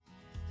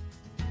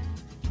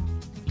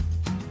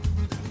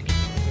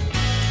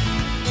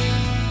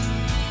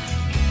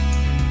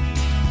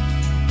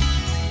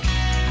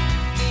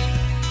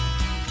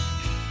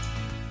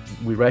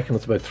reckon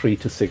it's about 3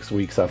 to 6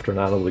 weeks after an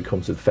animal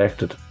becomes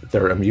infected,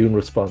 their immune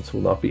response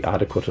will not be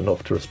adequate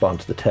enough to respond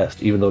to the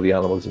test. Even though the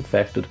animal is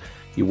infected,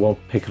 you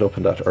won't pick it up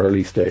in that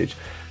early stage.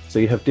 So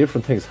you have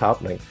different things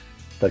happening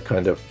that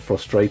kind of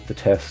frustrate the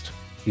test.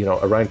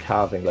 Around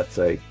calving, let's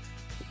say,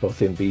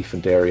 both in beef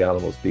and dairy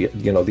animals, the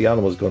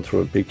animal's going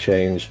through a big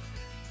change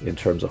in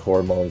terms of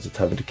hormones. It's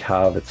having to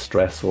calve, it's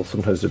stressful.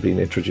 Sometimes they're being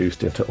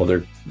introduced into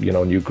other,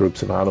 new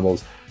groups of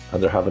animals,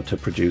 and they're having to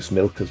produce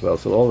milk as well.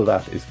 So all of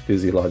that is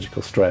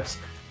physiological stress,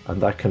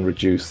 and that can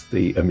reduce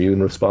the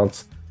immune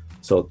response.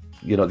 So,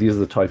 these are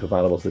the type of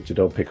animals that you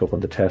don't pick up on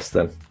the test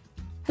then.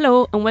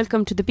 Hello and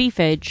welcome to The Beef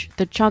Edge,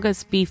 the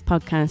Teagasc beef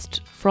podcast,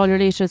 for all your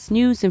latest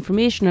news,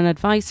 information and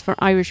advice for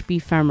Irish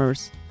beef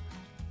farmers.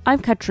 I'm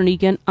Catherine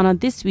Egan, and on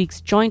this week's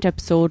joint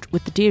episode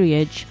with The Dairy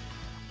Edge,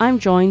 I'm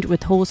joined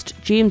with host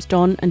James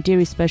Dunne and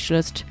dairy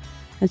specialist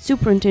and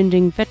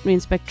Superintending Veterinary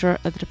Inspector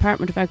at the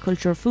Department of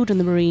Agriculture, Food and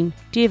the Marine,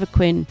 David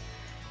Quinn,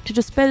 to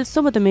dispel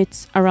some of the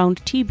myths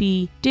around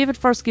TB. David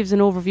first gives an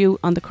overview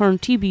on the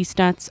current TB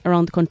stats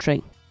around the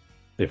country.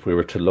 If we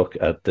were to look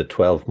at the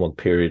 12-month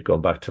period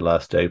going back to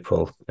last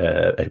April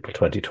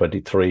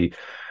 2023,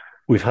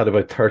 we've had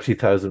about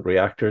 30,000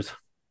 reactors.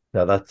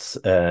 Now that's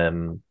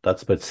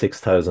about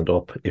 6,000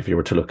 up if you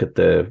were to look at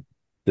the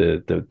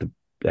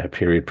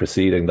period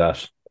preceding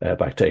that,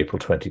 back to April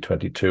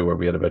 2022, where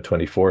we had about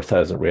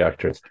 24,000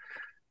 reactors.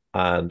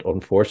 And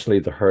unfortunately,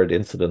 the herd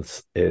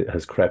incidence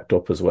has crept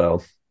up as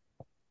well.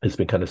 It's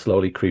been kind of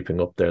slowly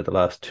creeping up there the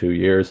last 2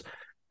 years,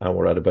 and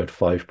we're at about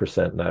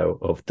 5% now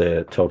of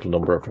the total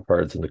number of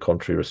herds in the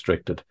country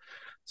restricted.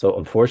 So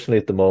unfortunately,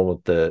 at the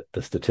moment, the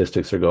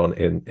statistics are going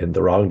in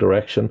the wrong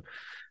direction.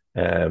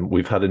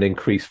 We've had an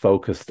increased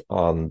focus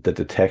on the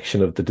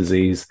detection of the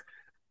disease,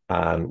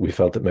 and we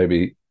felt that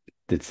maybe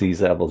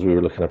disease levels, we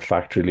were looking at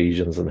factory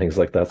lesions and things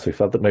like that. So we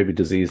felt that maybe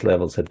disease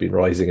levels had been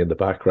rising in the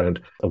background.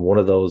 And one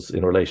of those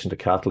in relation to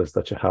cattle is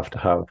that you have to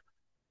have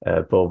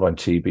bovine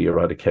TB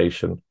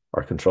eradication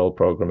or control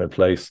program in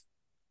place.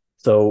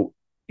 So,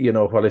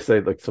 while I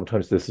say like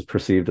sometimes this is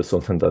perceived as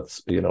something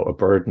that's, a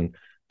burden,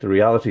 the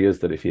reality is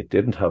that if you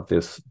didn't have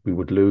this, we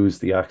would lose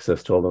the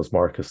access to all those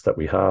markets that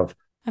we have.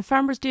 And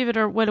farmers, David,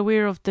 are well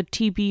aware of the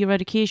TB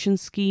Eradication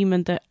Scheme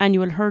and the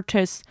annual herd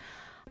tests.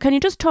 Can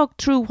you just talk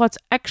through what's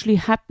actually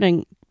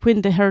happening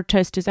when the herd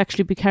test is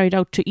actually be carried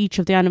out to each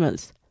of the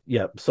animals?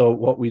 Yeah, so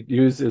what we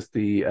use is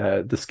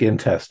the skin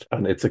test,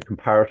 and it's a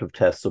comparative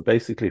test. So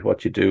basically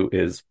what you do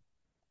is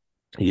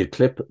you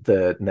clip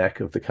the neck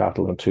of the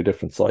cattle on two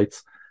different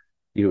sites.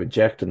 You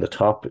inject in the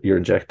top, you're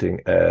injecting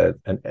a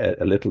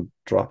little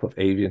drop of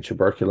avian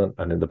tuberculin,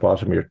 and in the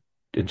bottom you're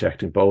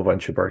injecting bovine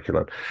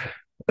tuberculin.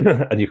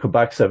 And you come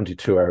back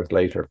 72 hours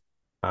later.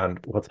 And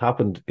what's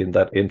happened in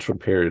that interim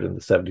period in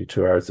the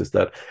 72 hours is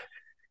that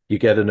you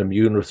get an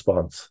immune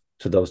response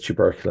to those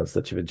tuberculins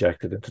that you've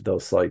injected into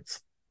those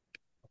sites.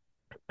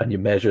 And you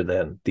measure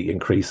then the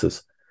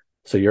increases.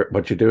 So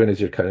what you're doing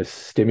is you're kind of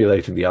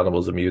stimulating the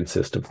animal's immune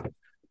system.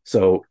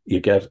 So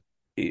you get,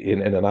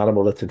 in an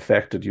animal that's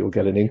infected, you'll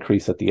get an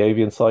increase at the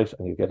avian site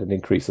and you get an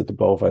increase at the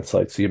bovine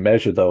site. So you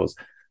measure those.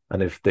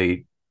 And if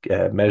the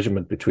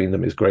measurement between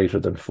them is greater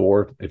than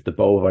 4, if the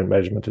bovine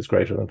measurement is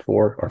greater than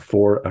 4 or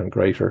 4 and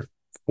greater,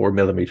 4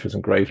 millimeters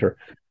and greater,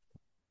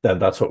 then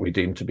that's what we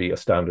deem to be a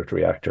standard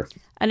reactor.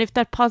 And if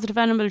that positive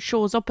animal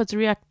shows up as a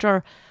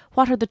reactor,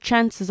 what are the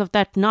chances of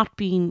that not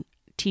being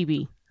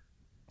TB?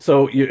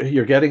 So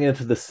you're getting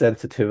into the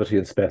sensitivity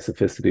and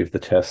specificity of the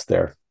test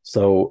there.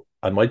 So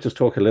I might just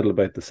talk a little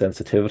about the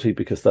sensitivity,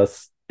 because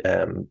that's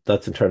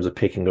in terms of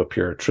picking up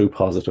your true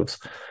positives.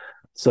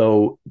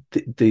 So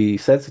the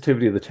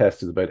sensitivity of the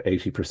test is about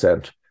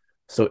 80%.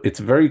 So it's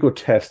a very good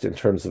test in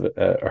terms of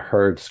a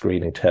herd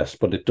screening test,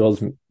 but it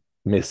does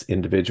miss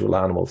individual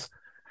animals.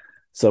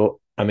 So,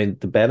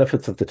 the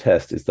benefits of the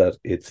test is that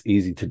it's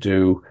easy to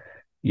do.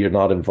 You're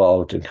not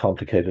involved in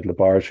complicated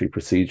laboratory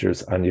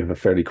procedures, and you have a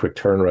fairly quick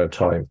turnaround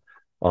time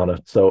on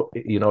it. So,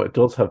 it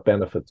does have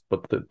benefits,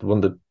 but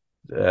one of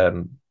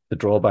the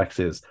drawbacks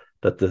is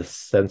that the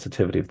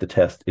sensitivity of the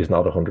test is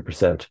not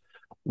 100%.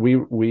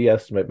 We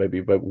estimate maybe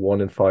about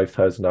 1 in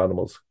 5,000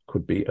 animals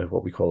could be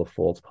what we call a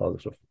false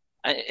positive.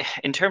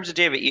 In terms of,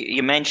 David,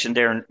 you mentioned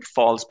there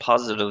false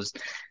positives,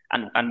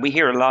 and we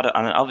hear a lot of,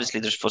 and obviously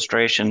there's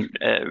frustration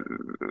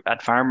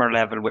at farmer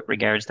level with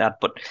regards to that,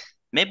 but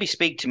maybe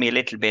speak to me a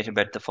little bit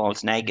about the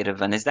false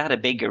negative, and is that a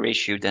bigger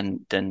issue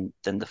than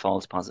the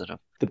false positive?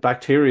 The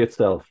bacteria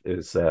itself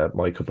is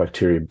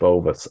Mycobacterium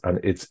bovis, and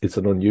it's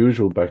an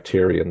unusual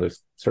bacteria, and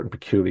there's certain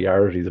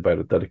peculiarities about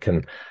it that it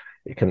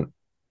can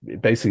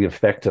basically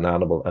infect an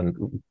animal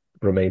and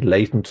remain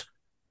latent.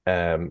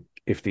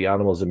 If the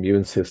animal's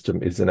immune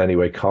system is in any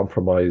way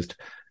compromised,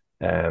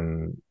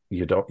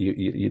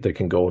 they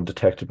can go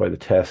undetected by the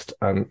test,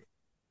 and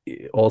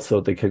also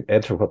they can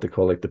enter what they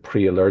call like the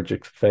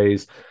pre-allergic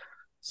phase.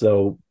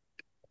 So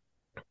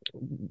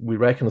we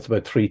reckon it's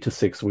about 3 to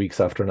 6 weeks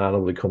after an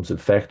animal becomes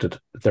infected,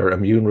 their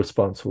immune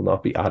response will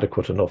not be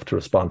adequate enough to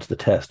respond to the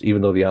test.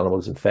 Even though the animal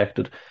is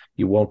infected,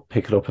 you won't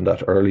pick it up in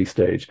that early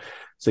stage.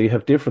 So you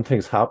have different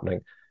things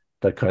happening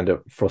that kind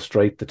of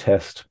frustrate the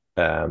test.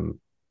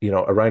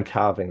 Around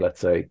calving,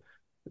 let's say,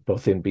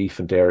 both in beef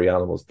and dairy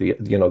animals, the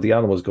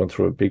animal is going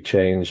through a big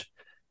change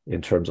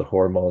in terms of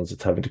hormones.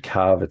 It's having to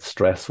calve. It's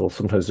stressful.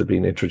 Sometimes they're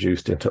being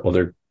introduced into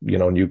other,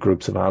 new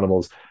groups of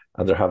animals,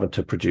 and they're having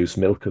to produce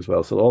milk as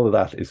well. So all of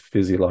that is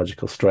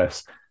physiological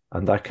stress,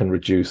 and that can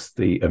reduce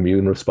the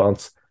immune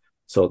response.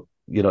 So,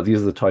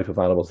 these are the type of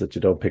animals that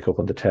you don't pick up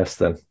on the test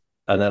then.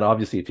 And then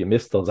obviously if you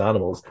miss those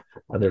animals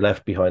and they're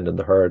left behind in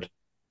the herd,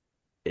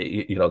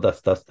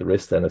 that's the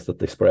risk then, is that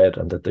they spread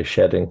and that they're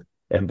shedding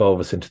M.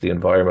 bovis into the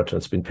environment, and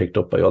it's been picked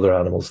up by other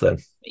animals then.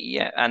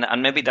 Yeah,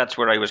 and maybe that's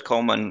where I was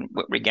coming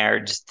with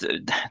regards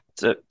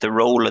to the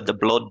role of the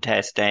blood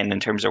test then, in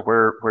terms of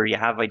where you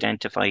have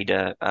identified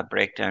a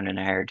breakdown in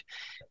a herd.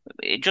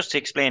 Just to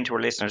explain to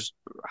our listeners,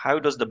 how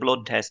does the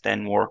blood test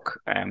then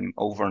work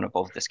over and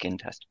above the skin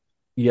test?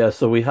 Yeah,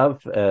 so we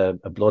have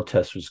a blood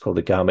test which is called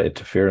the gamma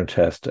interferon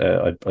test.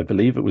 I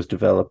believe it was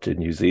developed in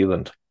New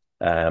Zealand.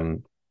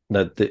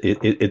 Now,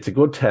 it's a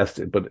good test,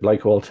 but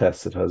like all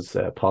tests, it has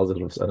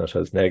positives and it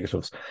has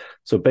negatives.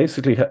 So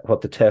basically what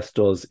the test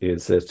does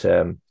is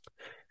that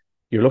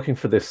you're looking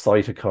for this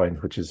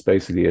cytokine, which is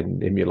basically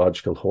an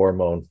immunological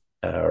hormone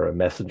or a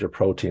messenger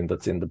protein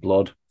that's in the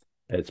blood.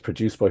 It's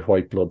produced by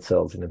white blood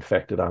cells in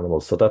infected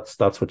animals. So that's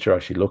what you're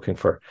actually looking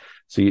for.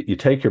 So you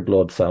take your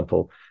blood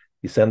sample,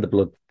 you send the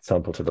blood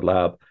sample to the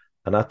lab,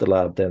 and at the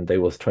lab then they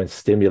will try and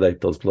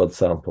stimulate those blood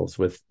samples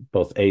with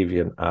both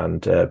avian and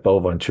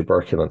bovine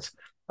tuberculence.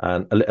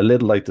 And a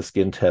little like the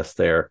skin test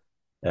there,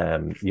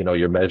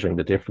 you're measuring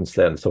the difference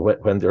then. So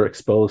when they're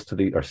exposed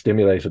to or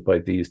stimulated by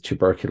these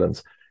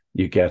tuberculins,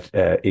 you get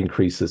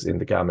increases in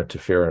the gamma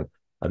interferon,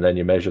 and then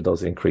you measure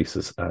those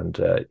increases, and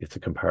it's a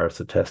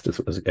comparison test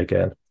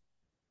again.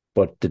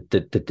 But the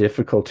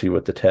difficulty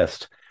with the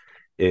test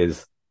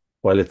is,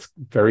 while it's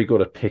very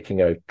good at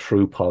picking out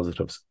true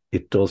positives,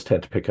 it does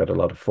tend to pick out a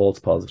lot of false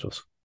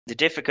positives. The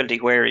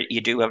difficulty where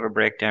you do have a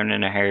breakdown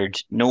in a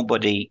herd, no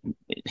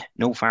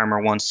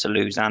farmer wants to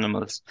lose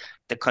animals.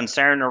 The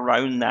concern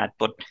around that,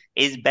 but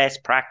is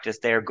best practice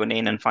there going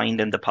in and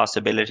finding the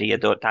possibility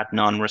of that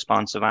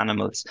non-responsive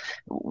animals?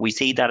 We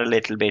see that a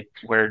little bit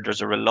where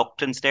there's a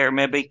reluctance there,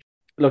 maybe.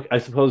 Look, I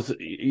suppose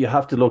you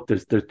have to look,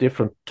 there's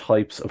different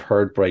types of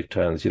herd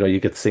breakdowns. You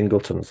get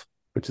singletons,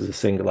 which is a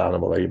single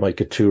animal, or you might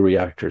get two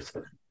reactors.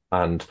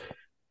 And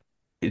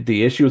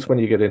the issue is when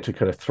you get into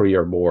kind of three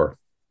or more,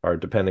 or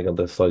depending on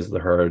the size of the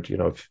herd,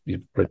 if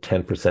you've got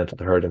 10% of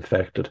the herd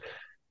infected,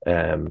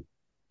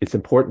 it's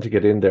important to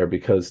get in there,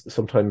 because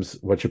sometimes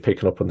what you're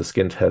picking up on the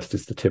skin test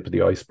is the tip of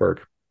the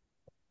iceberg.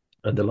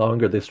 And the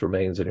longer this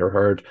remains in your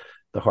herd,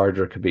 the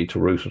harder it can be to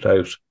root it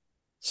out.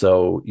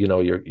 So,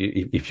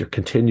 if you're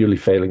continually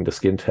failing the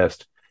skin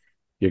test,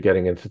 you're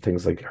getting into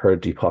things like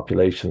herd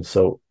depopulation.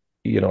 So,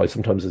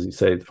 sometimes, as you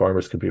say, the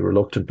farmers can be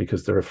reluctant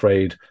because they're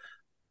afraid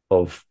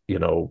of,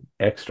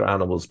 extra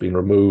animals being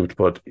removed.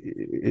 But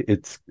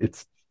it's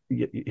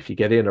if you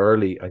get in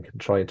early and can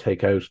try and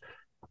take out,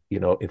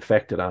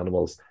 infected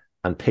animals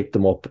and pick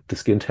them up, the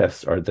skin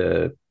test or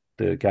the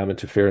gamma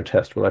interferon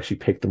test will actually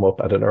pick them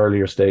up at an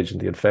earlier stage in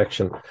the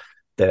infection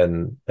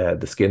than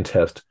the skin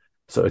test.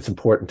 So it's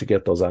important to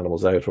get those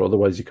animals out, or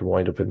otherwise you can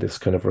wind up in this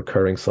kind of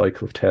recurring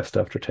cycle of test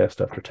after test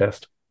after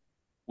test.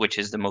 Which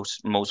is the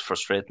most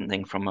frustrating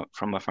thing from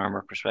a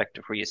farmer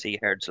perspective, where you see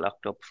herds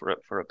locked up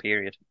for a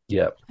period.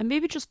 Yeah. And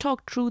maybe just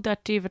talk through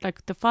that, David,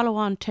 like the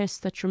follow-on tests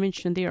that you're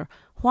mentioning there.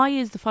 Why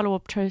is the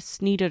follow-up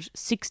test needed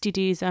 60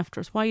 days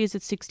after? Why is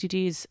it 60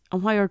 days?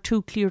 And why are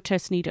two clear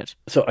tests needed?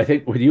 So I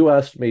think when you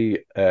asked me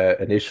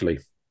initially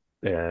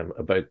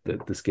about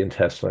the skin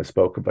test, and I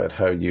spoke about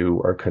how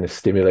you are kind of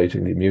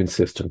stimulating the immune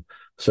system.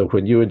 So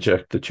when you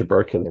inject the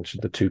tuberculin into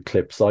the two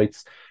clip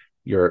sites,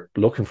 you're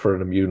looking for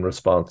an immune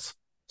response.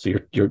 So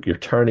you're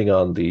turning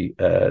on the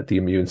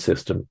immune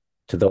system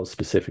to those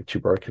specific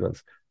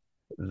tuberculins.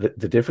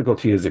 The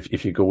difficulty is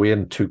if you go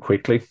in too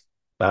quickly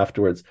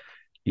afterwards,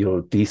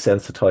 you'll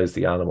desensitize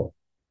the animal.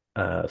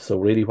 So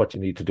really what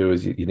you need to do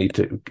is you need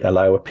to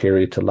allow a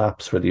period to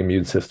lapse where the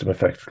immune system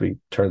effectively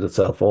turns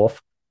itself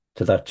off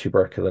to that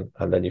tuberculin,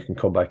 and then you can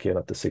come back in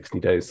at the 60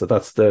 days. So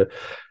that's the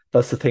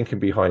thinking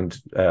behind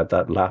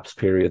that lapse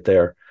period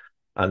there.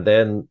 And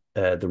then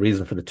the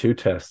reason for the two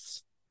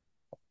tests,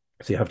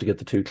 so you have to get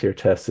the two clear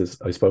tests,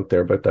 is I spoke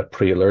there about that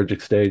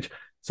pre-allergic stage.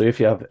 So if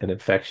you have an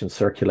infection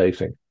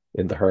circulating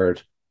in the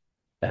herd,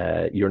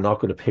 you're not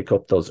going to pick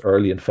up those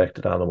early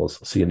infected animals.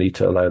 So you need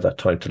to allow that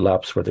time to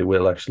lapse where they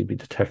will actually be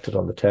detected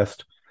on the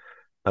test.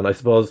 And I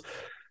suppose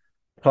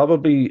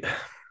probably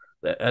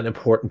an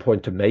important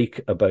point to make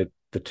about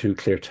the two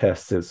clear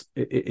tests is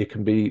it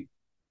can be,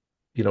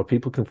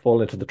 people can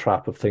fall into the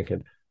trap of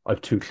thinking, I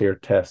have two clear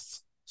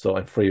tests, so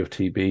I'm free of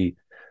TB.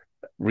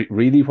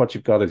 Really what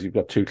you've got is you've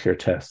got two clear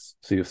tests.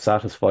 So you've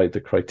satisfied the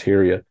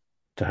criteria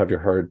to have your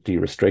herd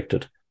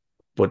de-restricted,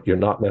 but you're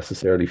not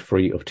necessarily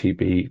free of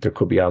TB. There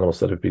could be animals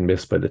that have been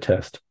missed by the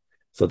test.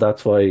 So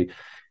that's why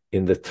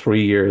in the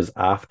 3 years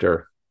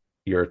after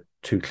your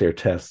two clear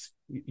tests,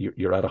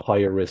 you're at a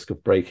higher risk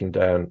of breaking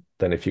down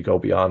than if you go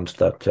beyond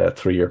that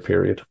 3-year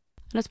period.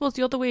 And I suppose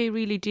the other way,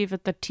 really,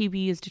 David, that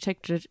TB is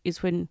detected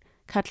is when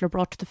cattle are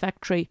brought to the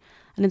factory.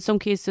 And in some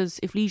cases,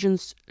 if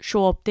lesions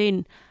show up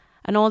then,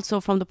 and also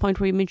from the point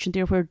where you mentioned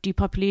there where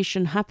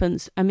depopulation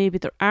happens and maybe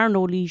there are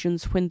no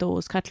lesions when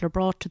those cattle are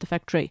brought to the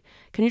factory.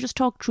 Can you just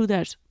talk through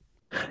that?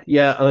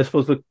 Yeah, and I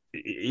suppose, look,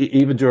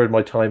 even during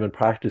my time in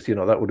practice,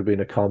 that would have been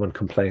a common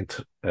complaint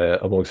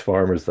amongst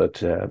farmers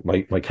that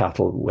my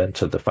cattle went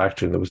to the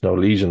factory and there was no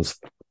lesions.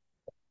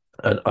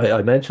 And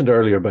I mentioned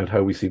earlier about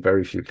how we see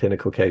very few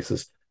clinical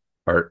cases,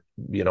 or,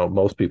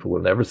 most people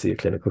will never see a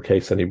clinical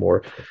case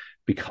anymore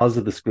because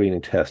of the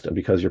screening test and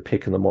because you're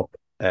picking them up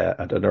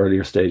at an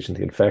earlier stage in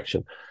the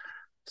infection.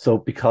 So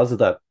because of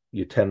that,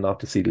 you tend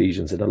not to see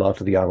lesions in a lot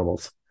of the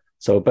animals.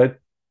 So about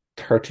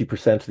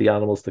 30% of the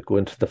animals that go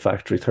into the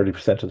factory,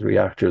 30% of the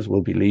reactors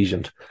will be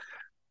lesioned.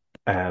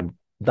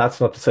 That's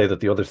not to say that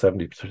the other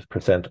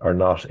 70% are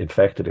not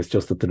infected. It's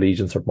just that the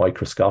lesions are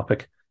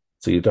microscopic.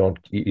 So you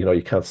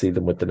can't see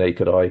them with the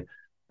naked eye.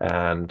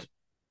 And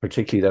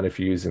particularly then if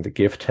you're using the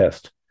gift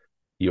test,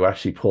 you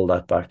actually pull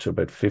that back to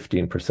about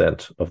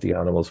 15% of the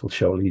animals will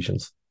show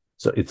lesions.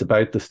 So it's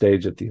about the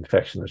stage of the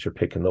infection that you're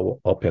picking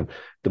up in.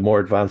 The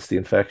more advanced the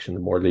infection, the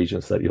more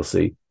lesions that you'll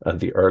see. And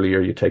the earlier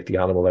you take the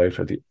animal out,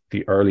 or the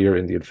earlier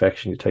in the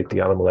infection you take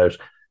the animal out,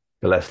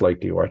 the less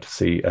likely you are to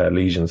see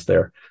lesions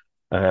there.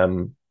 We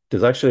have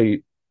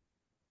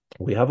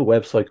a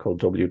website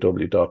called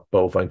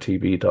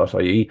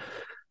www.bovinetb.ie,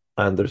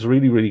 and there's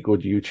really, really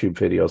good YouTube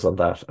videos on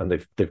that. And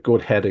they've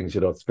good headings,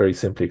 it's very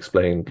simply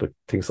explained, like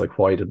things like,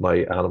 why did my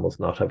animals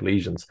not have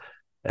lesions?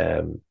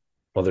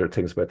 Other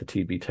things about the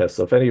TB test.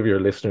 So if any of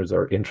your listeners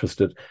are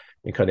interested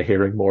in kind of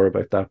hearing more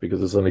about that, because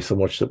there's only so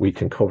much that we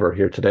can cover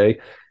here today,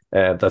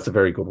 that's a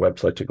very good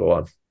website to go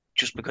on.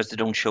 Just because they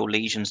don't show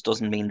lesions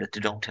doesn't mean that they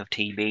don't have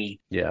TB.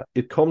 Yeah,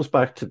 it comes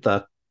back to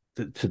that,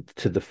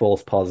 to the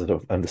false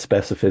positive and the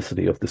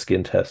specificity of the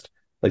skin test.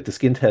 Like the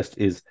skin test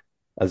is,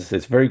 as I say,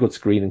 it's a very good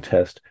screening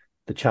test.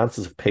 The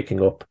chances of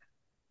picking up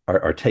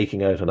or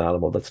taking out an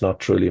animal that's not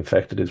truly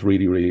infected is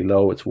really, really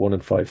low. It's 1 in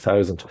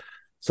 5,000.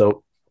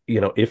 So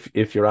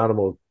if your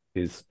animal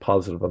is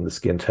positive on the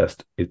skin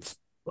test, it's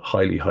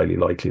highly, highly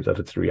likely that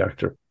it's a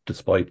reactor,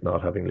 despite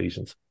not having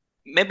lesions.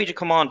 Maybe to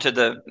come on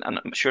to and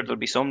I'm sure there'll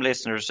be some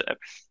listeners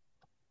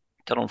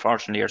that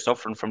unfortunately are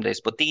suffering from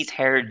this, but these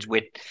herds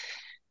with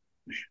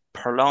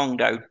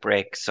prolonged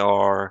outbreaks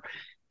or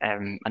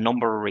a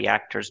number of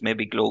reactors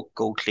maybe go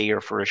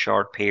clear for a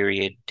short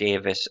period,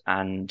 Davis,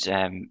 and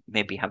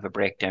maybe have a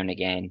breakdown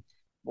again.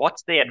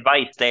 What's the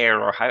advice there,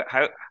 or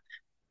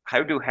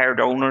how do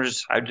herd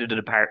owners, how do the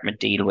department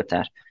deal with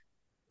that?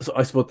 So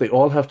I suppose they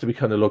all have to be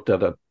kind of looked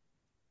at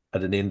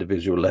an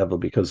individual level,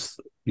 because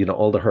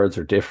all the herds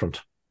are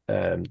different.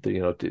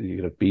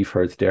 Beef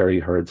herds, dairy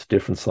herds,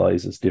 different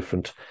sizes,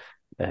 different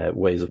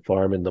ways of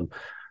farming them.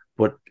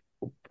 But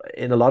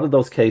in a lot of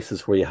those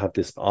cases where you have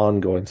this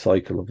ongoing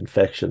cycle of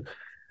infection,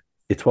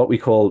 it's what we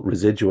call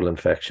residual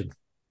infection.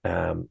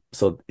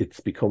 So it's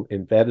become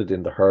embedded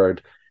in the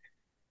herd.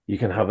 You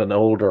can have an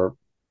older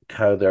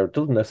cow there. It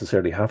doesn't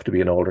necessarily have to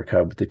be an older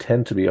cow, but they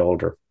tend to be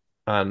older.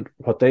 And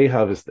what they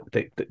have is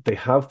they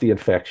have the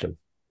infection.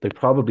 They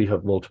probably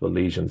have multiple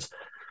lesions,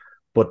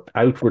 but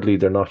outwardly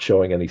they're not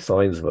showing any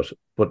signs of it.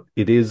 But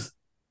it is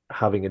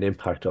having an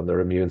impact on their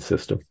immune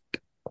system,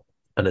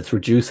 and it's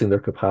reducing their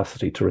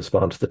capacity to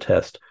respond to the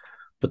test.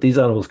 But these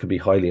animals can be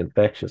highly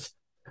infectious.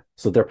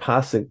 So they're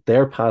passing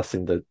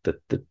the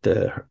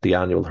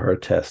annual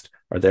herd test,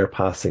 or they're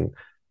passing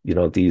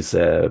these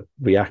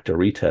reactor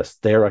retests.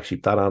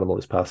 That animal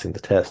is passing the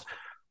test,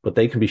 but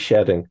they can be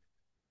shedding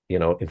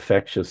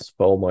infectious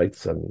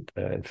fomites and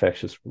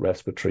infectious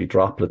respiratory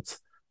droplets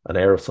and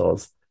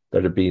aerosols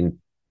that are being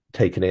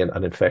taken in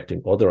and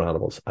infecting other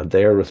animals, and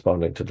they're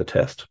responding to the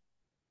test.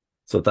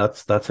 So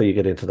that's how you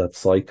get into that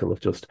cycle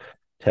of just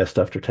test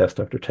after test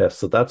after test.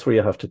 So that's where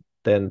you have to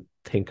then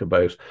think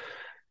about,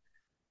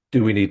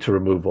 do we need to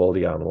remove all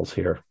the animals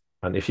here?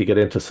 And if you get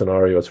into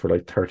scenarios where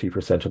like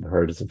 30% of the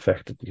herd is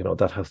infected,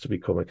 that has to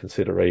become a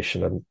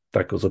consideration, and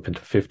that goes up into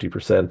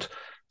 50%.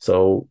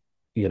 So,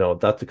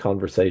 that's a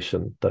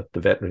conversation that the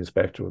veterinary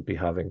inspector would be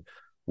having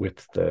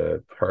with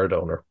the herd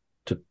owner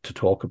to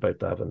talk about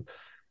that, and,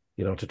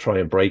 to try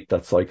and break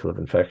that cycle of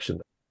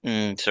infection.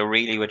 So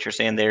really what you're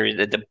saying there,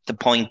 the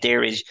point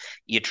there is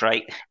you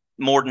try,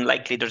 more than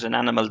likely there's an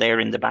animal there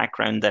in the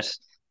background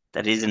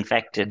that is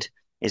infected,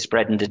 is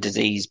spreading the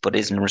disease, but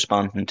isn't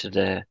responding to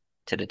the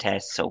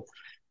test. So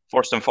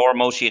first and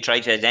foremost, you try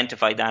to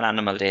identify that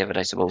animal, David,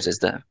 I suppose, is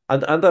the...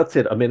 And that's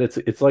it. I mean,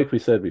 it's like we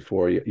said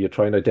before, you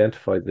try and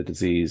identify the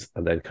disease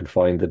and then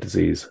confine the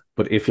disease.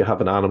 But if you have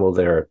an animal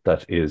there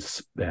that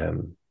is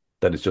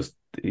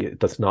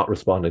that's not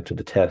responding to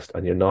the test,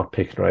 and you're not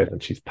picking her out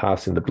and she's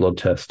passing the blood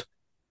test,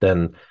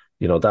 then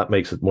that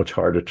makes it much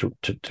harder to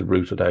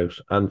root it out.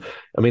 And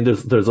I mean,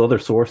 there's other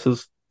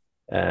sources,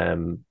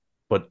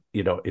 but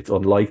it's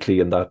unlikely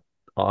in that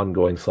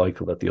ongoing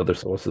cycle that the other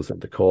sources are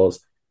the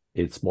cause.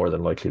 It's more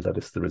than likely that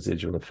it's the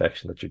residual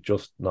infection, that you're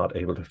just not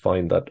able to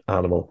find that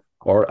animal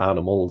or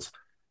animals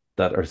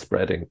that are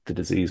spreading the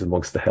disease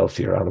amongst the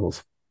healthier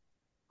animals.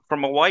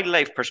 from a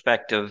wildlife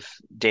perspective,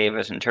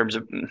 David, in terms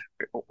of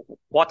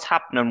what's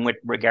happening with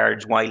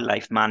regards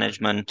wildlife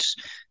management,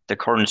 the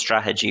current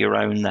strategy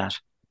around that?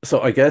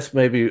 So I guess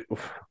maybe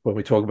when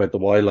we talk about the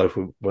wildlife,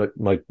 we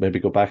might maybe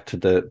go back to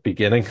the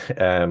beginning.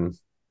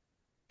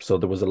 So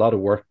there was a lot of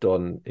work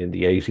done in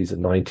the 80s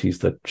and 90s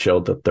that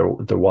showed that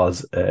there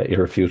was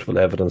irrefutable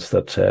evidence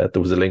that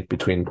there was a link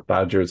between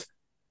badgers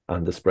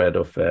and the spread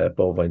of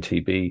bovine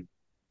TB.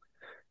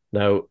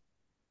 Now,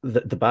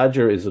 the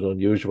badger is an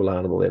unusual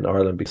animal in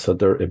Ireland because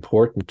they're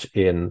important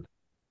in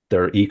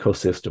their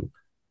ecosystem.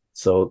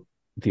 So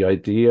the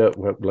idea,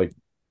 like,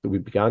 we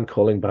began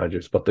culling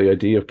badgers, but the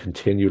idea of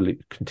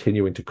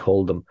continuing to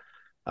cull them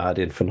ad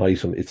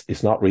infinitum,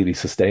 it's not really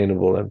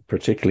sustainable, and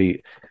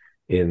particularly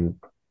in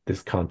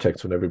this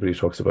context when everybody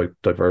talks about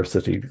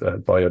diversity,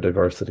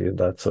 biodiversity and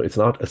that. So it's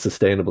not a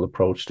sustainable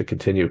approach to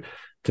continue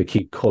to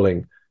keep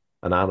culling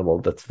an animal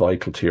that's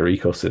vital to your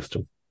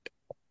ecosystem.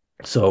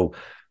 So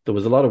there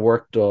was a lot of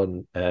work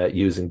done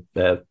using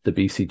the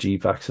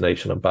BCG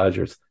vaccination on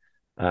badgers,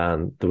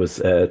 and there was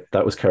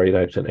that was carried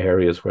out in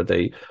areas where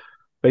they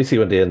basically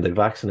went in, they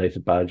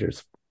vaccinated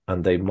badgers,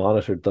 and they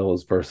monitored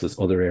those versus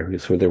other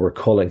areas where they were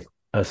culling.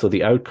 So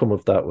the outcome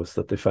of that was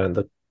that they found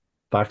that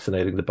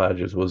vaccinating the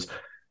badgers was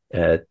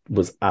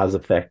as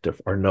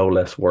effective or no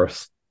less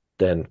worse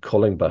than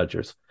culling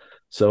badgers.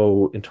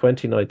 So in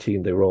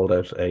 2019, they rolled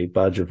out a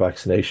badger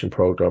vaccination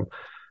program,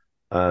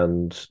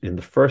 and in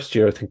the first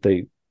year, I think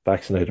they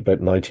vaccinated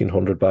about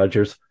 1,900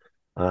 badgers,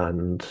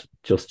 and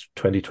just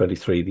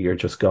 2023, the year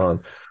just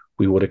gone,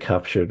 we would have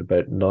captured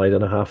about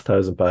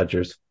 9,500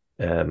 badgers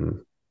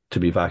to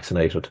be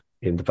vaccinated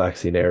in the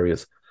vaccine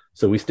areas.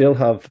 So we still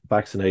have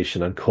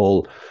vaccination and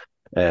cull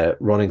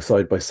running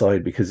side by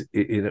side, because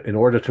in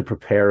order to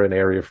prepare an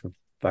area for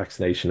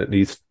vaccination,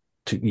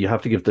 you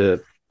have to give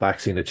the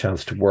vaccine a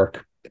chance to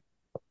work.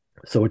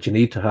 So what you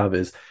need to have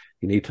is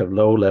you need to have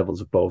low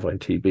levels of bovine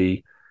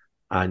TB,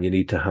 and you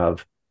need to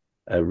have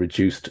a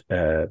reduced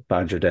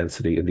badger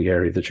density in the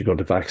area that you're going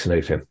to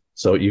vaccinate in.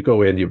 So you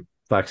go in, you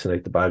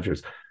vaccinate the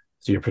badgers,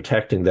 so you're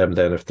protecting them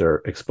then if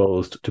they're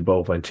exposed to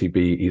bovine TB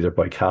either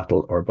by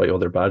cattle or by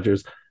other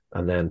badgers,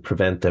 and then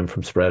prevent them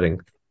from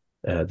spreading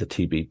the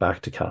TB back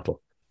to cattle.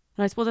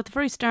 And I suppose at the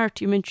very start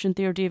you mentioned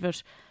there,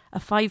 David, a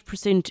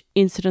 5%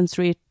 incidence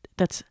rate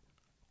that's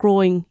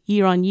growing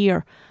year on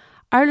year.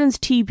 Ireland's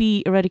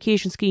TB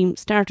Eradication Scheme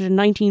started in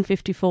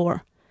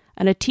 1954,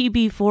 and a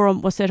TB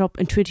forum was set up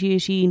in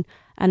 2018,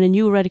 and a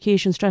new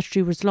eradication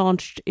strategy was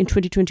launched in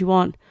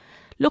 2021.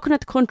 Looking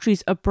at the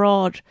countries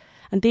abroad,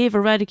 and they've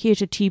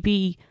eradicated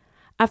TB,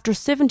 after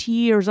 70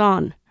 years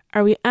on,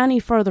 are we any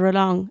further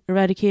along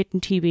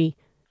eradicating TB?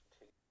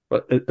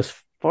 But as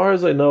far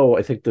as I know,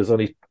 I think there's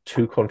only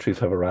 2 countries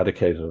have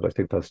eradicated it. I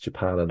think that's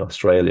Japan and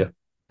Australia.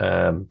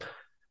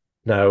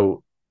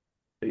 Now,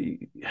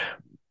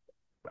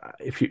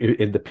 if you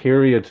in the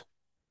period,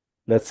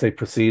 let's say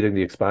preceding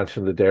the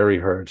expansion of the dairy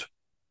herd,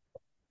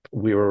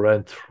 we were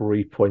around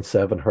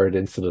 3.7 herd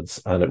incidents,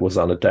 and it was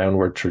on a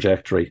downward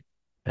trajectory.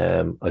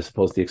 I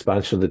suppose the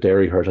expansion of the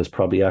dairy herd has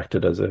probably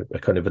acted as a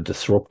kind of a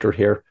disruptor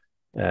here.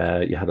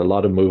 You had a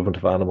lot of movement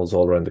of animals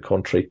all around the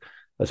country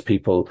as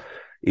people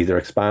either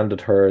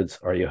expanded herds,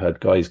 or you had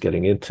guys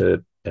getting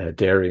into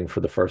dairying for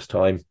the first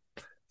time.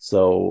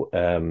 So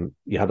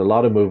you had a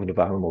lot of movement of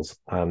animals,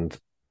 and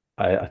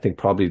I think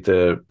probably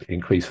the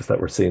increases that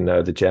we're seeing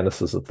now, the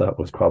genesis of that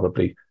was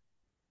probably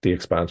the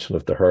expansion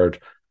of the herd.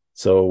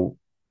 So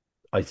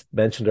I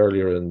mentioned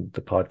earlier in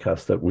the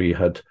podcast that we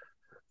had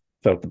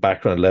felt the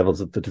background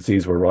levels of the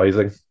disease were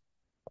rising,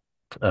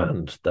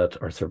 and that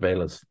our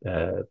surveillance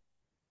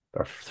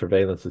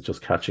is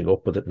just catching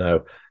up with it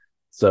now.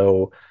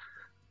 So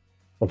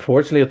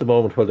unfortunately, at the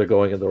moment, while they're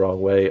going in the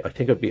wrong way, I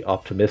think I'd be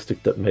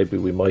optimistic that maybe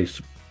we might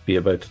be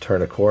about to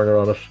turn a corner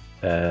on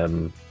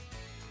it.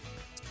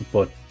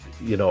 But,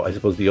 you know, I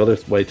suppose the other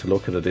way to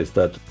look at it is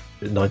that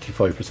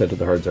 95% of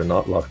the herds are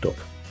not locked up.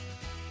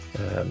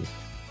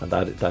 And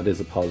that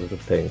is a positive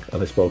thing.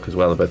 And I spoke as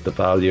well about the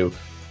value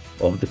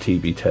of the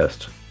TB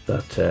test,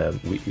 that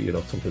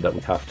something that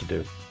we have to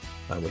do,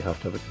 and we have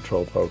to have a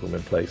control program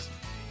in place.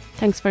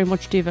 Thanks very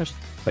much, David.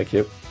 Thank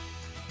you.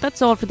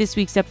 That's all for this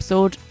week's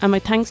episode, and my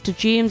thanks to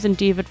James and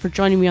David for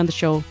joining me on the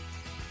show.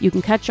 You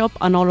can catch up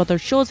on all other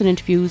shows and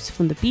interviews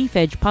from the Beef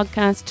Edge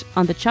podcast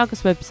on the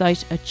Teagasc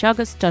website at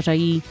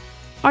teagasc.ie,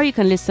 or you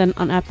can listen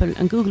on Apple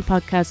and Google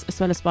Podcasts as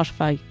well as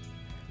Spotify.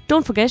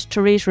 Don't forget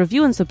to rate,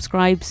 review and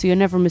subscribe so you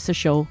never miss a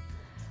show.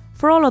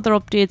 For all other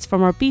updates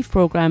from our beef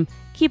programme,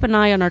 keep an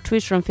eye on our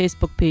Twitter and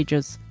Facebook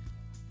pages.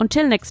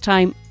 Until next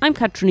time, I'm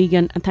Catherine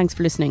Egan, and thanks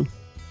for listening.